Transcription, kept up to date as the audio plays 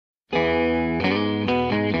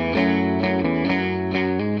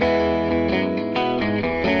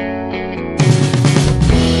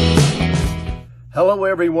Hello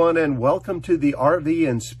everyone, and welcome to the RV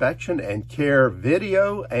Inspection and Care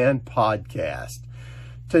video and podcast.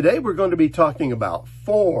 Today we're going to be talking about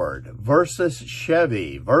Ford versus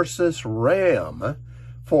Chevy versus Ram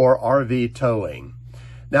for RV towing.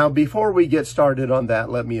 Now, before we get started on that,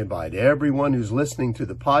 let me invite everyone who's listening to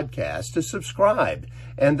the podcast to subscribe,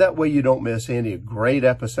 and that way you don't miss any great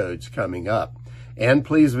episodes coming up. And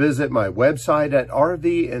please visit my website at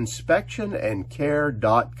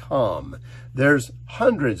rvinspectionandcare.com. There's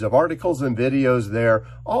hundreds of articles and videos there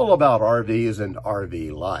all about RVs and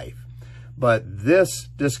RV life. But this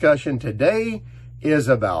discussion today is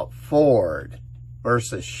about Ford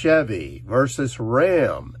versus Chevy versus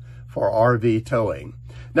Ram for RV towing.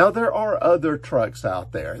 Now, there are other trucks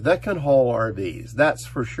out there that can haul RVs, that's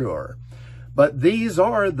for sure. But these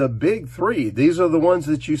are the big three. These are the ones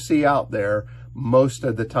that you see out there most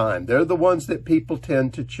of the time. They're the ones that people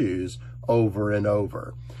tend to choose over and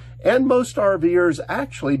over. And most RVers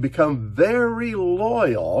actually become very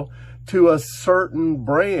loyal to a certain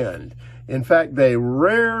brand. In fact, they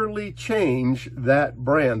rarely change that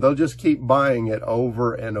brand. They'll just keep buying it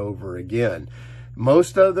over and over again.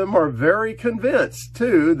 Most of them are very convinced,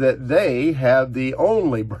 too, that they have the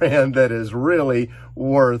only brand that is really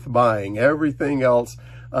worth buying. Everything else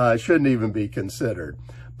shouldn't even be considered.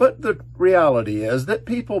 But the reality is that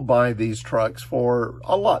people buy these trucks for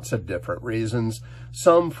lots of different reasons.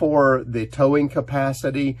 Some for the towing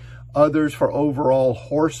capacity, others for overall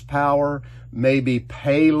horsepower, maybe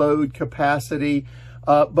payload capacity,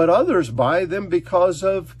 but others buy them because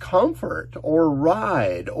of comfort or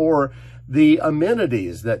ride or the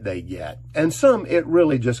amenities that they get. And some, it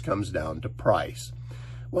really just comes down to price.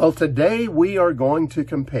 Well, today we are going to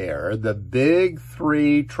compare the big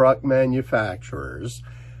three truck manufacturers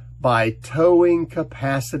by towing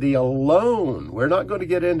capacity alone. We're not going to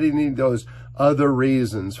get into any of those other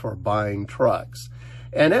reasons for buying trucks.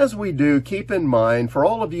 And as we do, keep in mind, for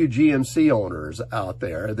all of you GMC owners out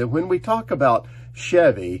there, that when we talk about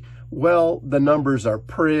Chevy, well, the numbers are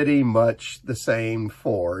pretty much the same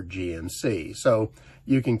for GMC. So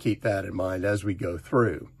you can keep that in mind as we go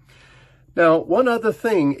through. Now, one other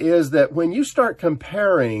thing is that when you start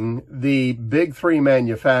comparing the big three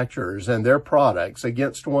manufacturers and their products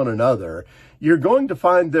against one another, you're going to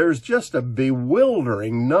find there's just a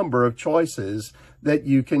bewildering number of choices that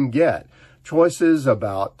you can get. Choices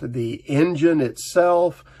about the engine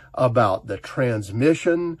itself, about the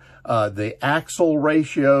transmission, the axle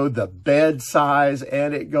ratio, the bed size,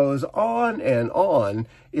 and it goes on and on.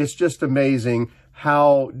 It's just amazing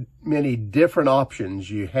how many different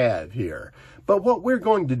options you have here. But what we're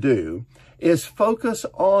going to do is focus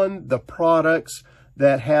on the products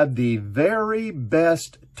that have the very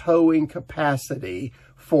best towing capacity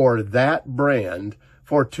for that brand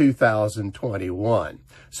for 2021.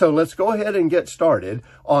 So let's go ahead and get started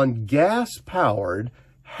on gas-powered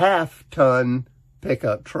half-ton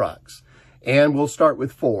pickup trucks. And we'll start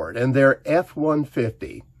with Ford and their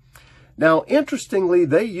F-150. Now, interestingly,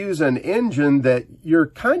 they use an engine that you're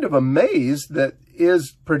kind of amazed that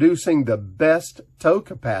is producing the best tow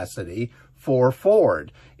capacity for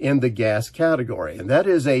Ford in the gas category. And that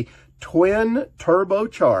is a twin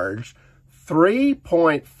turbocharged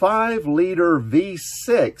 3.5-liter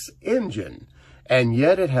V6 engine. And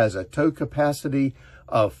yet it has a tow capacity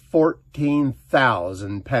of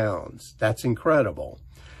 14,000 pounds. That's incredible.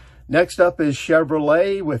 Next up is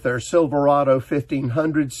Chevrolet with their Silverado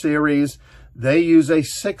 1500 series. They use a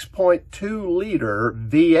 6.2-liter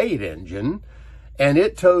V8 engine, and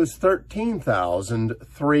it tows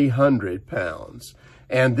 13,300 pounds.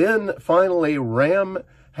 And then finally, Ram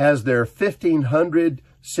has their 1500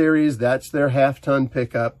 series. That's their half-ton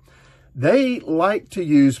pickup. They like to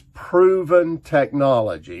use proven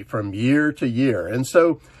technology from year to year, and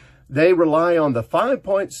so they rely on the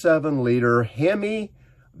 5.7-liter Hemi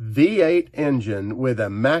V8 engine with a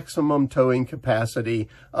maximum towing capacity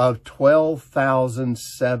of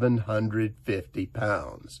 12,750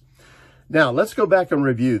 pounds. Now, let's go back and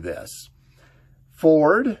review this.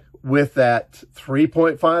 Ford, with that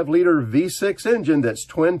 3.5-liter V6 engine that's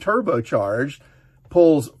twin turbocharged,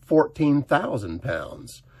 pulls 14,000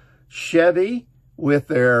 pounds. Chevy, with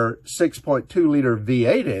their 6.2-liter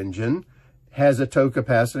V8 engine, has a tow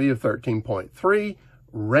capacity of 13.3.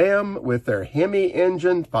 Ram, with their Hemi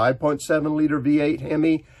engine, 5.7-liter V8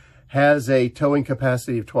 Hemi, has a towing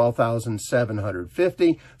capacity of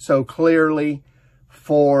 12,750. So clearly,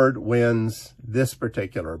 Ford wins this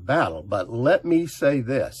particular battle. But let me say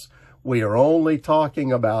this. We are only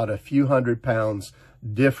talking about a few hundred pounds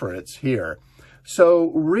difference here.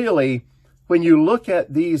 So really, when you look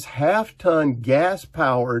at these half-ton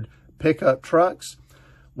gas-powered pickup trucks,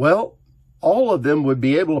 well, all of them would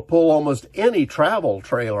be able to pull almost any travel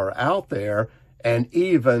trailer out there, and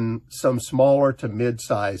even some smaller to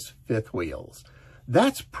mid-size fifth wheels.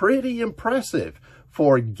 That's pretty impressive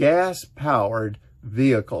for gas-powered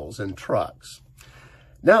vehicles and trucks.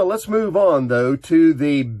 Now let's move on, though, to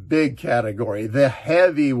the big category, the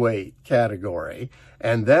heavyweight category,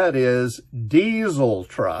 and that is diesel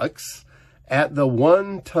trucks at the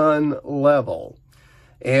 1-ton level.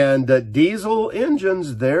 And diesel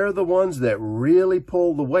engines, they're the ones that really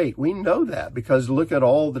pull the weight. We know that because look at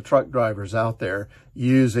all the truck drivers out there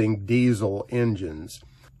using diesel engines.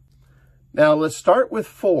 Now let's start with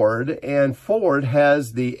Ford, and Ford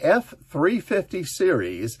has the F350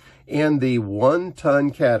 series in the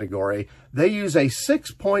 1-ton category. They use a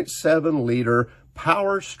 6.7 liter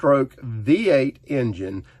Power Stroke V8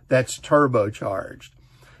 engine that's turbocharged.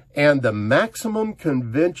 And the maximum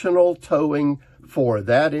conventional towing for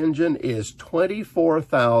that engine is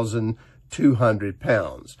 24,200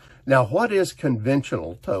 pounds. Now, what is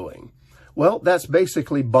conventional towing? Well, that's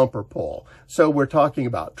basically bumper pull. So we're talking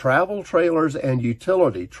about travel trailers and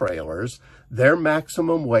utility trailers. Their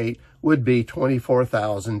maximum weight would be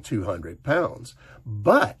 24,200 pounds.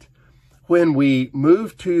 But when we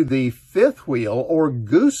move to the fifth wheel or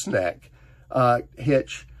gooseneck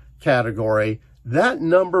hitch category, that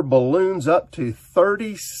number balloons up to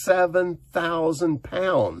 37,000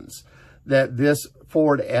 pounds that this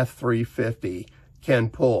Ford F350 can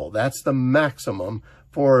pull. That's the maximum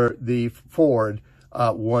for the Ford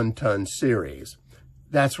 1-ton series.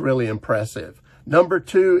 That's really impressive. Number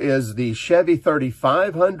 2 is the Chevy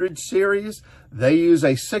 3500 series. They use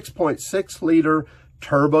a 6.6 liter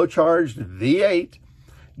turbocharged V8,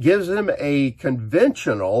 gives them a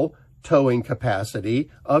conventional towing capacity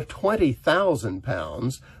of 20,000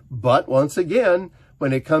 pounds. But once again,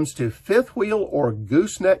 when it comes to fifth wheel or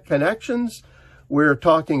gooseneck connections, we're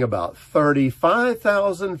talking about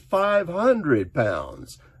 35,500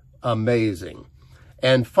 pounds. Amazing.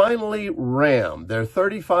 And finally, Ram, their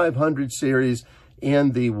 3500 series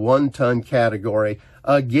in the 1-ton category.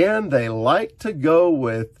 Again, they like to go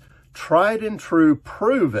with tried and true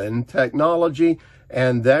proven technology,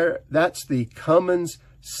 and that's the Cummins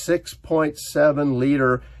 6.7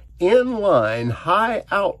 liter inline high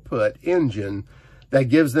output engine that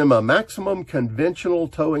gives them a maximum conventional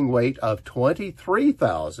towing weight of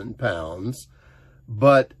 23,000 pounds,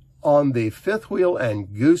 but on the fifth wheel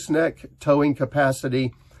and gooseneck towing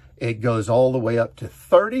capacity, it goes all the way up to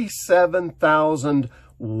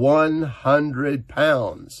 37,100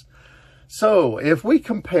 pounds. So if we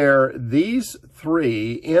compare these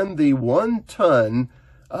three in the 1-ton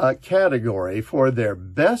category for their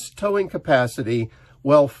best towing capacity,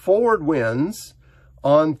 well, Ford wins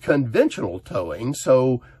on conventional towing.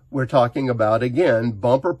 So we're talking about, again,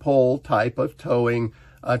 bumper pull type of towing,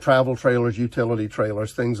 travel trailers, utility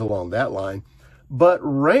trailers, things along that line. But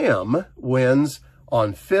Ram wins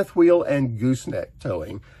on fifth wheel and gooseneck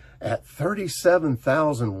towing at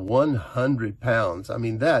 37,100 pounds. I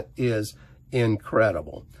mean, that is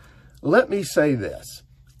incredible. Let me say this.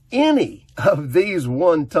 Any of these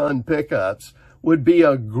 1-ton pickups would be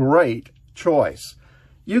a great choice.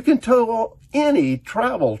 You can tow any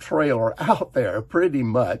travel trailer out there pretty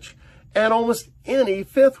much, and almost any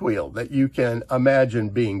fifth wheel that you can imagine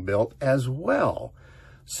being built as well.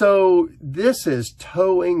 So this is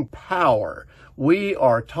towing power. We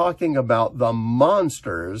are talking about the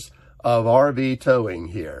monsters of RV towing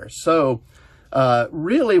here. So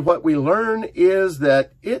really what we learn is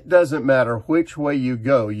that it doesn't matter which way you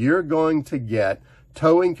go, you're going to get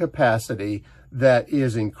towing capacity that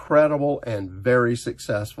is incredible and very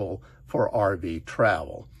successful for RV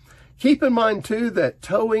travel. Keep in mind too that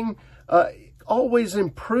towing always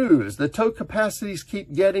improves. The tow capacities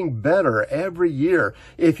keep getting better every year.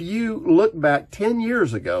 If you look back 10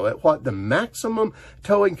 years ago at what the maximum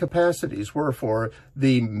towing capacities were for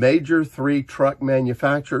the major 3 truck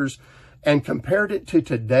manufacturers and compared it to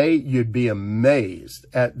today, you'd be amazed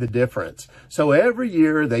at the difference. So every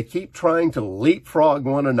year they keep trying to leapfrog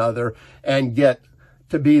one another and get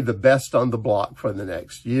to be the best on the block for the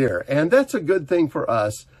next year. And that's a good thing for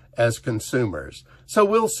us as consumers. So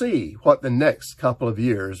we'll see what the next couple of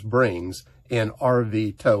years brings in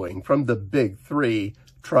RV towing from the big 3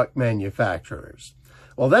 truck manufacturers.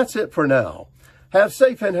 Well, that's it for now. Have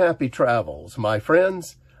safe and happy travels, my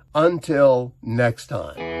friends. Until next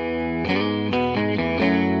time.